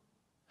Lord.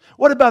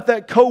 What about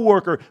that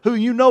coworker who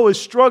you know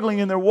is struggling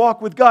in their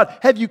walk with God?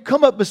 Have you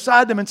come up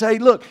beside them and say,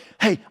 look,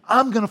 hey,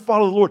 I'm going to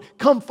follow the Lord.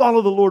 Come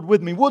follow the Lord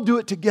with me. We'll do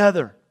it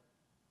together.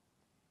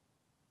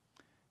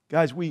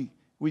 Guys, we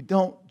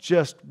don't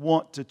just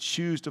want to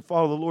choose to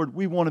follow the Lord.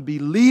 We want to be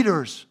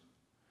leaders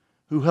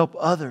who help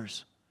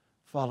others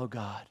follow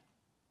God.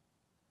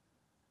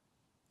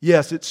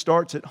 Yes, it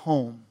starts at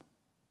home.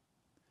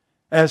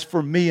 As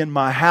for me and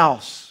my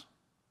house.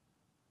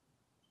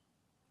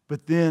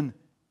 But then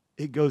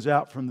it goes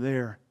out from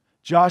there.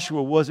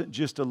 Joshua wasn't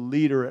just a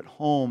leader at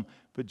home,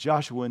 but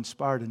Joshua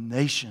inspired a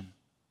nation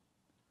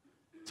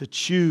to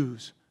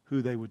choose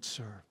who they would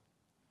serve.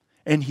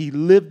 And he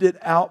lived it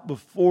out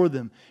before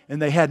them,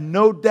 and they had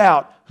no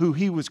doubt who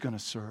he was going to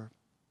serve.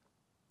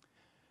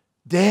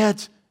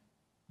 Dads,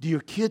 do your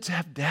kids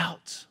have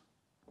doubts?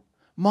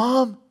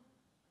 Mom,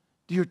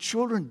 do your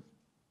children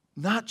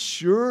not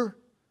sure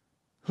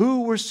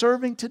who we're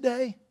serving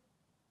today?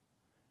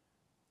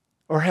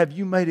 Or have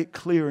you made it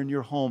clear in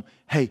your home,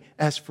 hey,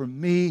 as for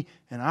me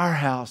and our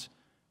house,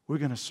 we're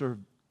going to serve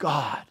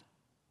God?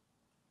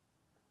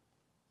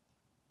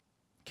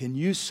 Can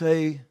you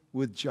say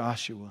with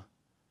Joshua,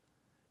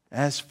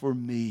 as for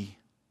me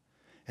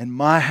and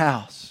my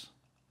house,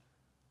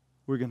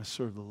 we're going to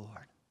serve the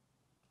Lord?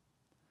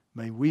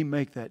 May we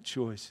make that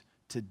choice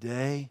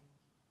today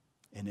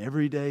and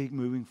every day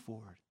moving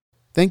forward.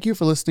 Thank you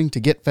for listening to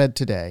Get Fed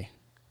Today.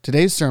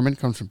 Today's sermon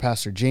comes from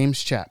Pastor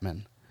James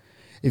Chapman.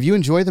 If you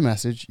enjoy the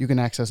message, you can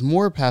access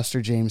more of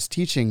Pastor James'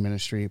 teaching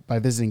ministry by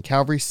visiting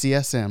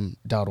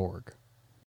calvarycsm.org.